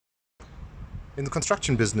In the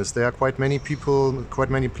construction business, there are quite many people, quite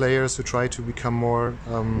many players who try to become more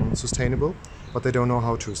sustainable, but they don't know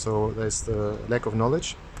how to. So there's the lack of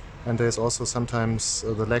knowledge, and there's also sometimes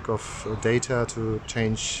the lack of data to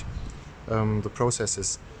change the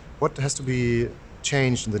processes. What has to be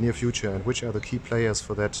changed in the near future, and which are the key players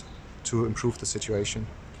for that to improve the situation?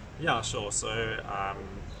 Yeah, sure. So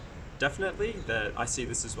definitely, that I see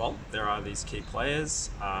this as well. There are these key players.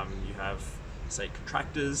 You have, say,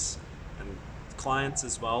 contractors and clients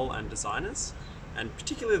as well, and designers, and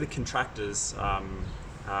particularly the contractors.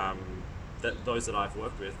 That those that I've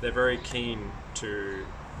worked with, they're very keen to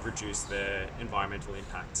reduce their environmental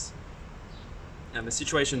impacts. And the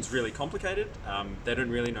situation's really complicated. They don't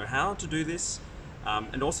really know how to do this,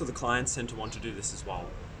 and also the clients tend to want to do this as well.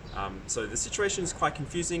 So the situation is quite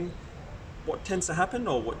confusing. What tends to happen,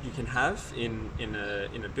 or what you can have in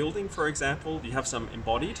a building, for example, you have some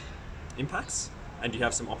embodied impacts and you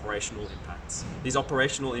have some operational impacts. These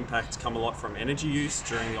operational impacts come a lot from energy use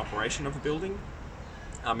during the operation of a building.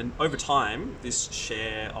 And over time, this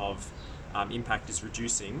share of impact is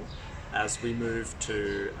reducing as we move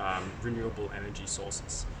to renewable energy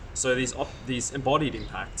sources. So these embodied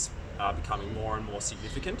impacts are becoming more and more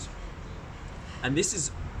significant. And this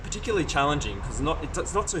is particularly challenging because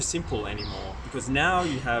it's not so simple anymore, because now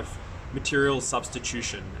you have material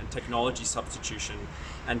substitution and technology substitution,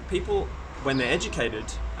 and people, when they're educated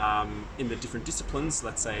in the different disciplines,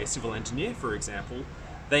 let's say a civil engineer, for example,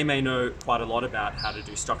 they may know quite a lot about how to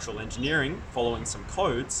do structural engineering following some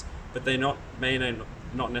codes, but they may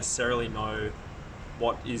not necessarily know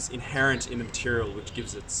what is inherent in the material which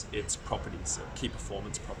gives its properties, key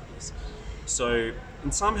performance properties. So,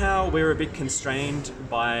 and somehow we're a bit constrained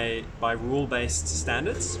by rule-based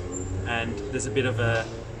standards, and there's a bit of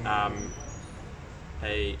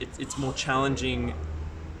it's more challenging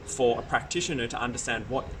for a practitioner to understand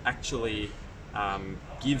what actually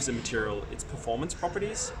gives a material its performance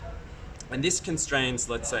properties. And this constrains,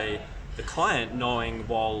 let's say, the client knowing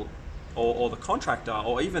or the contractor,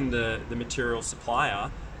 or even the material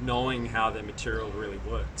supplier knowing how their material really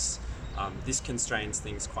works. This constrains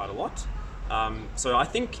things quite a lot. So I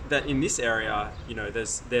think that in this area,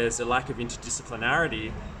 there's a lack of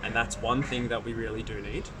interdisciplinarity, and that's one thing that we really do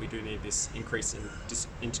need. We do need this increase in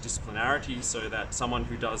interdisciplinarity, so that someone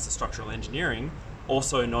who does the structural engineering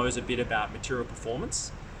also knows a bit about material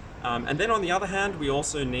performance. And then on the other hand, we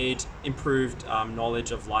also need improved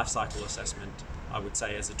knowledge of life cycle assessment, I would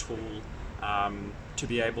say, as a tool to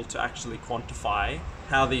be able to actually quantify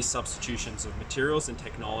how these substitutions of materials and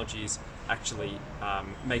technologies actually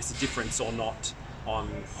makes a difference or not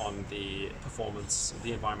on the performance,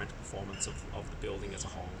 the environmental performance of the building as a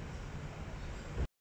whole.